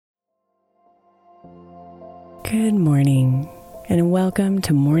Good morning, and welcome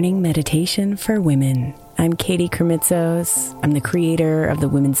to Morning Meditation for Women. I'm Katie Kermitzos. I'm the creator of the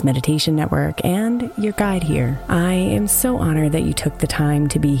Women's Meditation Network and your guide here. I am so honored that you took the time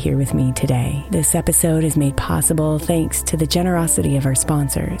to be here with me today. This episode is made possible thanks to the generosity of our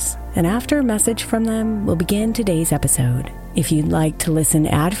sponsors. And after a message from them, we'll begin today's episode. If you'd like to listen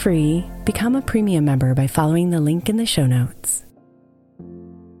ad-free, become a premium member by following the link in the show notes.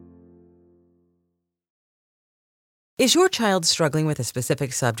 Is your child struggling with a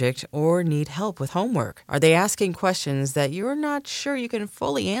specific subject or need help with homework? Are they asking questions that you're not sure you can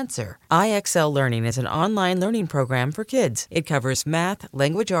fully answer? IXL Learning is an online learning program for kids. It covers math,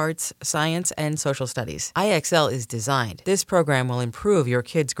 language arts, science, and social studies. IXL is designed. This program will improve your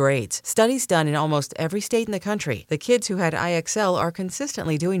kids' grades. Studies done in almost every state in the country. The kids who had IXL are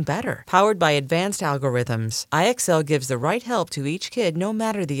consistently doing better. Powered by advanced algorithms, IXL gives the right help to each kid no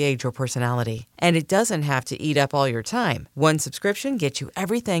matter the age or personality. And it doesn't have to eat up all your time. One subscription gets you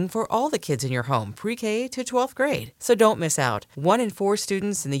everything for all the kids in your home, pre-K to 12th grade. So don't miss out. 1 in 4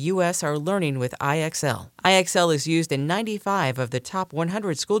 students in the U.S. are learning with IXL. IXL is used in 95 of the top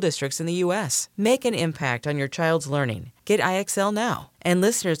 100 school districts in the U.S. Make an impact on your child's learning. Get IXL now. And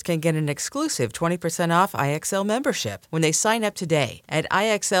listeners can get an exclusive 20% off IXL membership when they sign up today at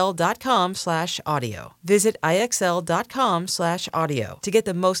IXL.com/audio. Visit IXL.com/audio to get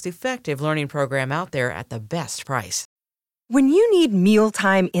the most effective learning program out there at the best price. When you need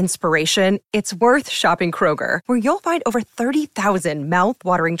mealtime inspiration, it's worth shopping Kroger, where you'll find over 30,000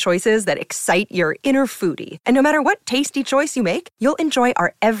 mouth-watering choices that excite your inner foodie. And no matter what tasty choice you make, you'll enjoy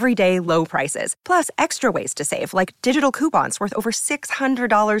our everyday low prices, plus extra ways to save, like digital coupons worth over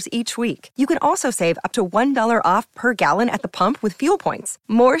 $600 each week. You can also save up to $1 off per gallon at the pump with fuel points.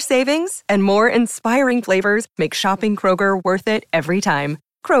 More savings and more inspiring flavors make shopping Kroger worth it every time.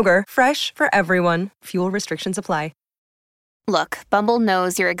 Kroger, fresh for everyone. Fuel restrictions apply. Look, Bumble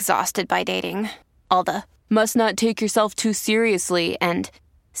knows you're exhausted by dating. All the, must not take yourself too seriously, and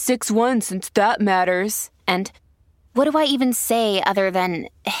 6'1" since that matters, and what do I even say other than,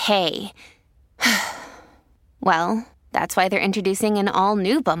 hey? Well, that's why they're introducing an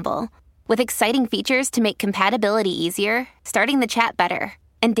all-new Bumble, with exciting features to make compatibility easier, starting the chat better,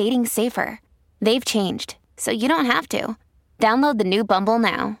 and dating safer. They've changed, so you don't have to. Download the new Bumble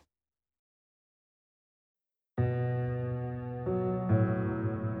now.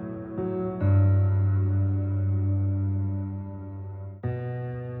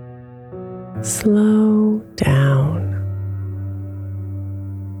 Slow down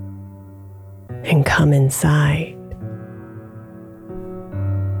and come inside.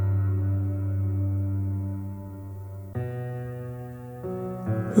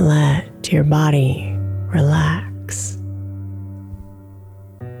 Let your body relax.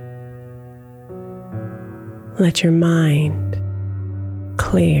 Let your mind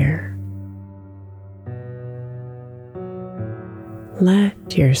clear.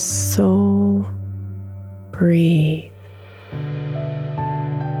 Let your soul breathe.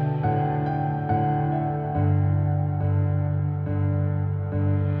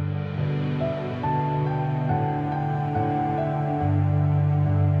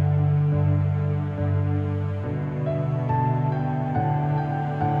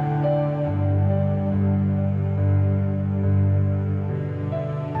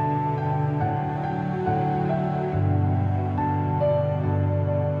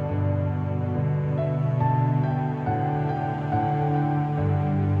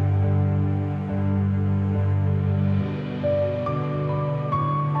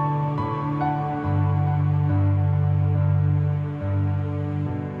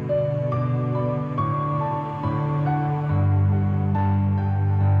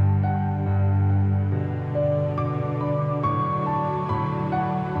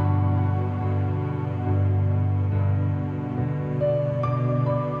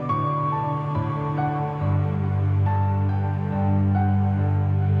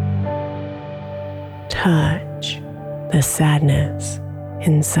 Touch the sadness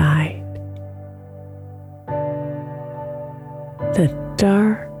inside. The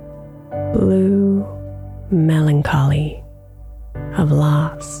dark blue melancholy of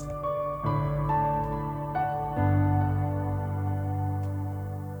loss.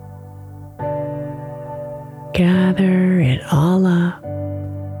 Gather it all up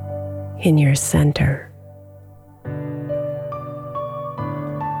in your center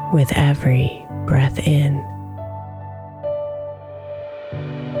with every breath in.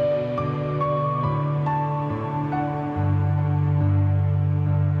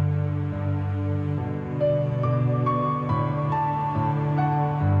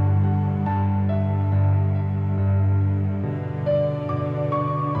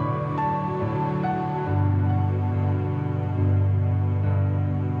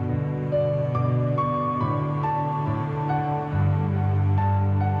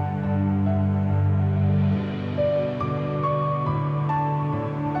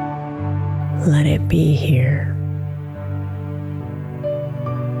 Let it be here,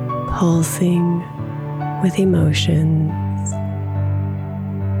 pulsing with emotions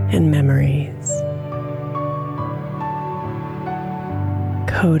and memories,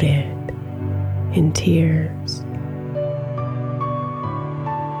 coated in tears.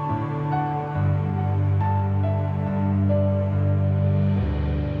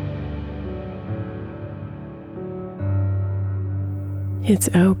 It's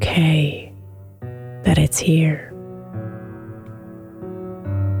okay that it's here.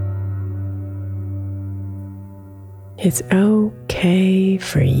 It's okay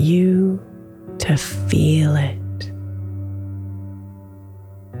for you to feel it.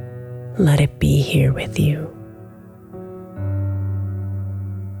 Let it be here with you,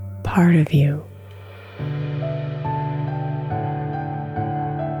 part of you.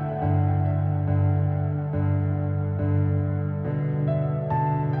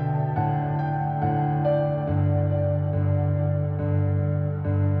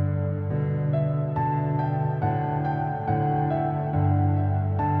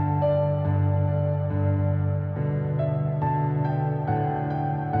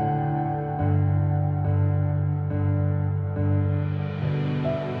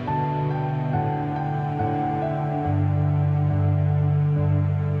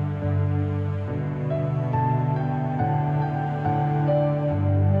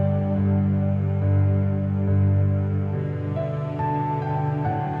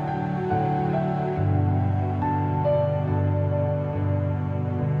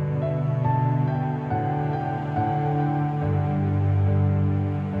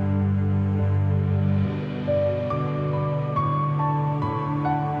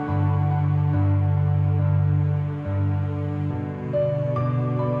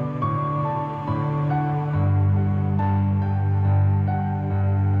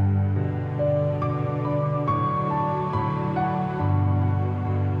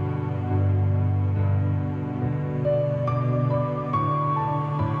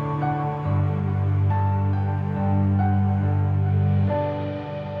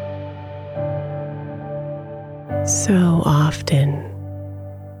 So often,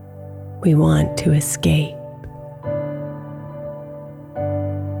 we want to escape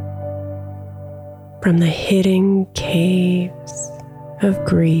from the hidden caves of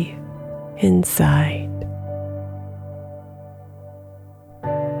grief inside.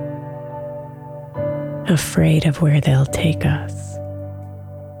 Afraid of where they'll take us.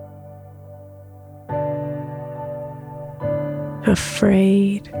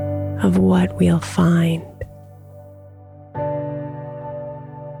 Afraid of what we'll find.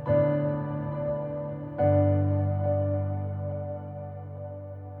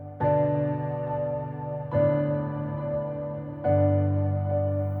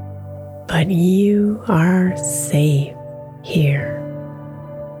 But you are safe here,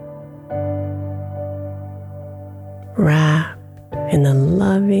 wrapped in the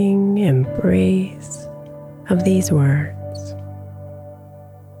loving embrace of these words,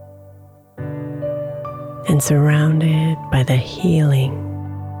 and surrounded by the healing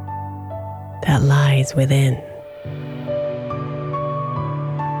that lies within.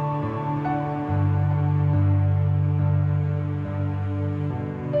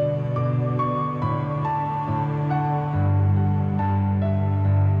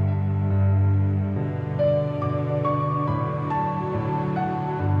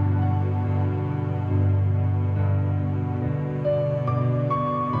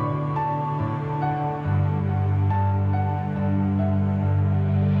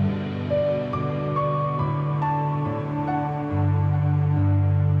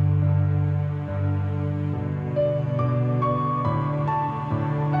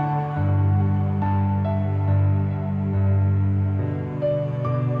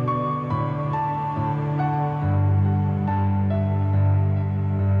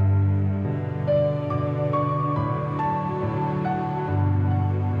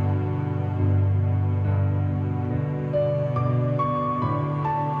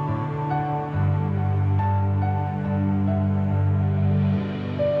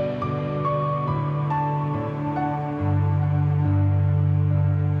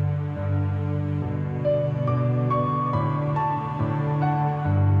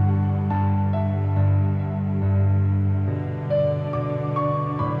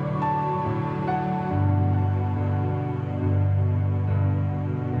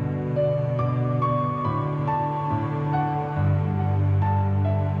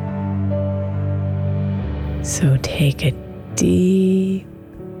 So take a deep,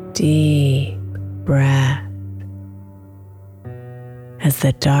 deep breath as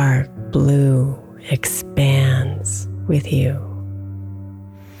the dark blue expands with you.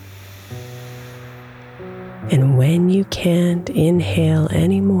 And when you can't inhale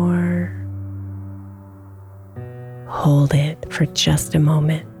anymore, hold it for just a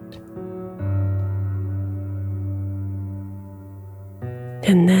moment.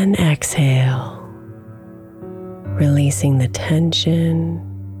 And then exhale, releasing the tension,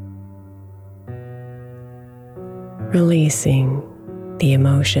 releasing the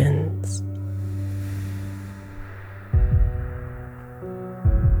emotions.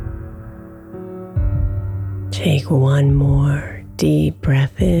 Take one more deep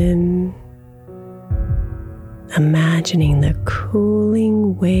breath in, imagining the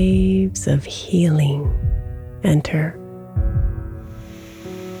cooling waves of healing enter.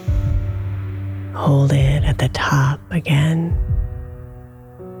 Hold it at the top again.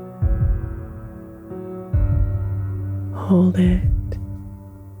 Hold it.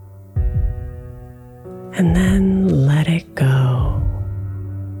 And then let it go.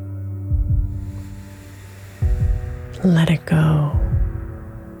 Let it go.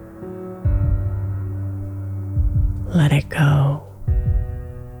 Let it go.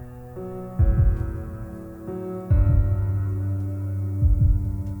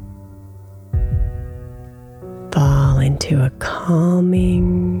 Fall into a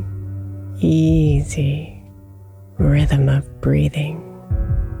calming, easy rhythm of breathing.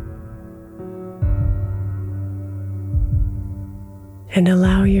 And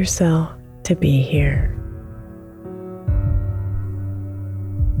allow yourself to be here,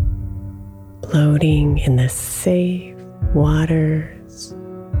 floating in the safe waters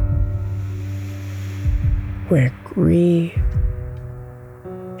where grief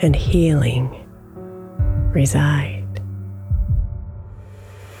and healing reside.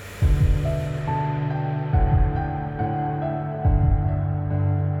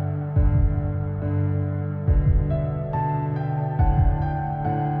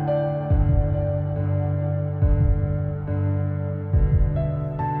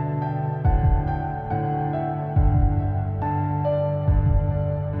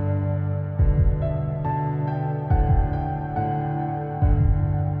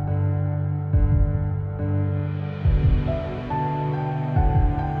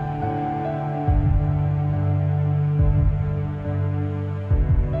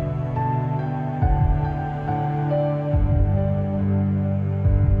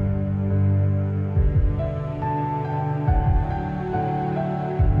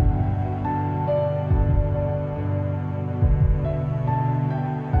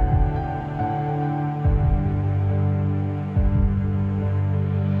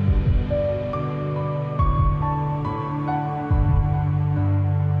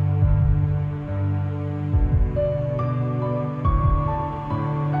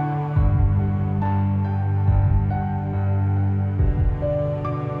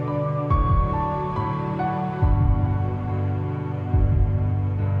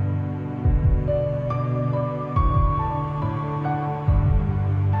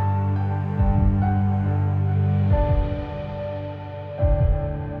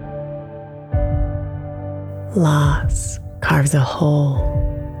 Loss carves a hole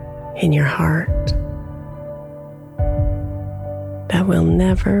in your heart that will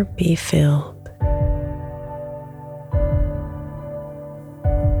never be filled.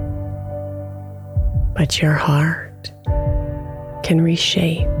 But your heart can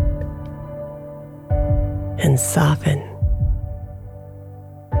reshape and soften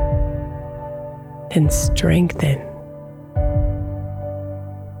and strengthen.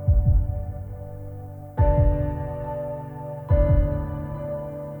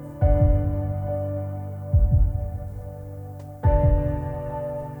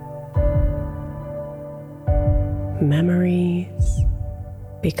 Memories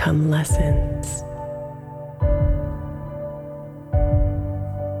become lessons.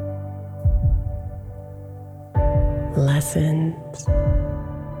 Lessons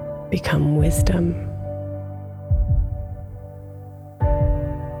become wisdom.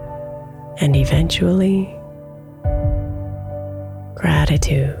 And eventually,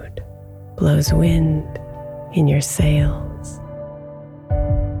 gratitude blows wind in your sails.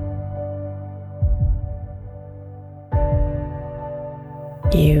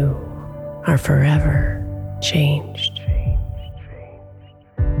 You are forever changed.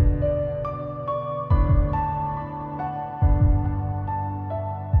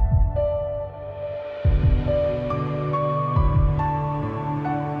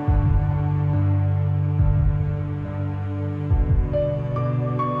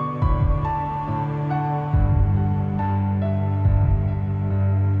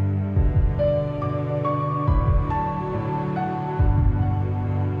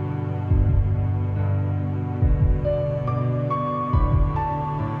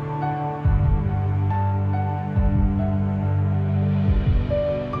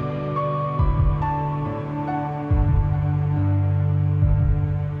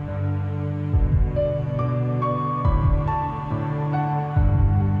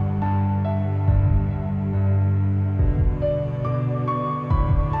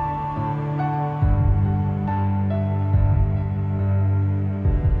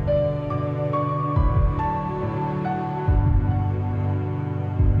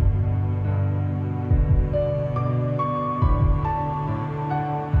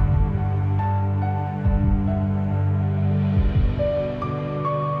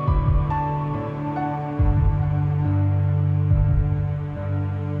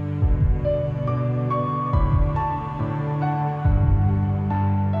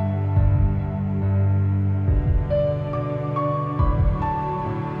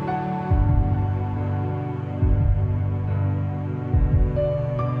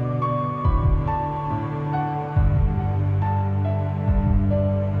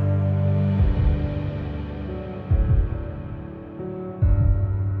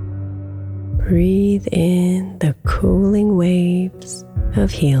 Breathe in the cooling waves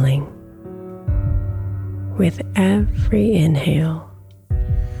of healing with every inhale.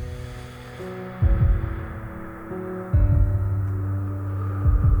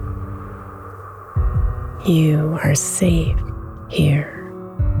 You are safe here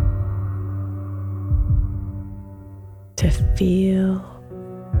to feel,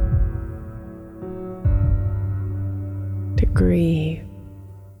 to grieve,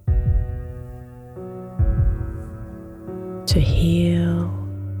 to heal,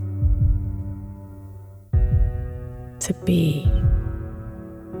 to be.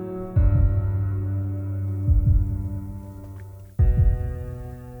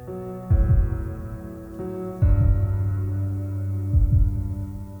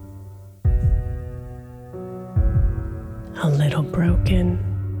 A little broken,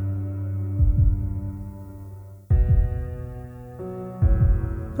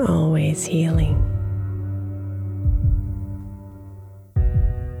 always healing.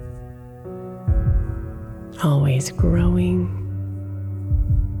 Always growing,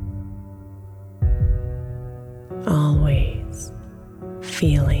 always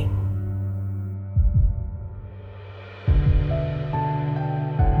feeling.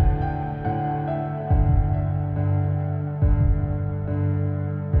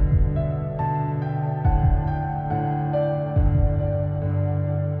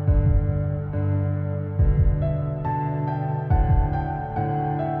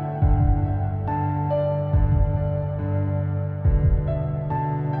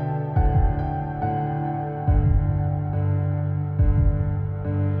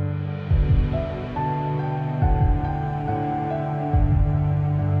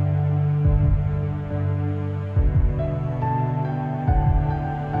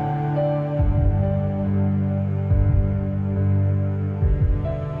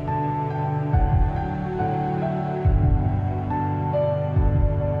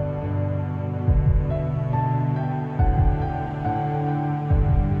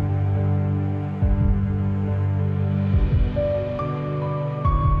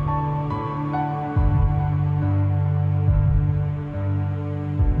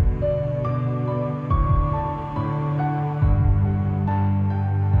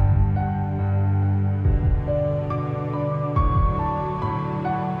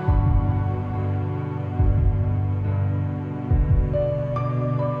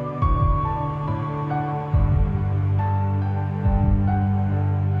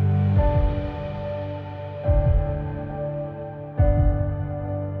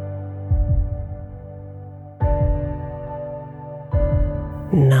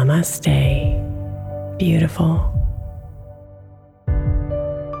 Namaste, beautiful.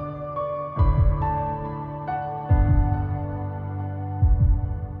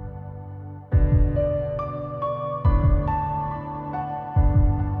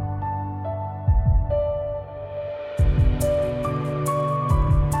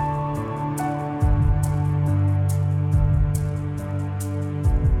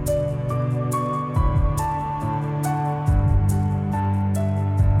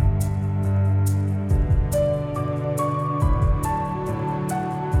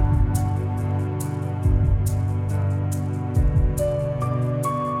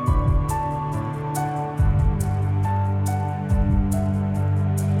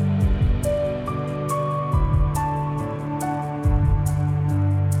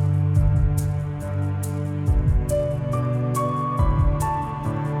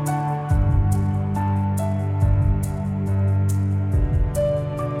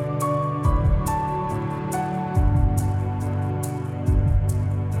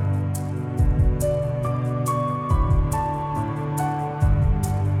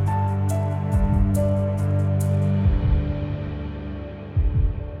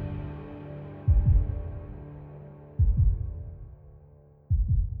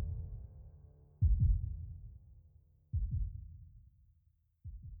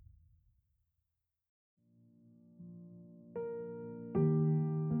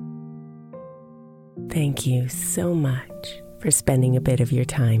 Thank you so much for spending a bit of your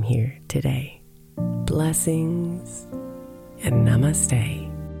time here today. Blessings and namaste.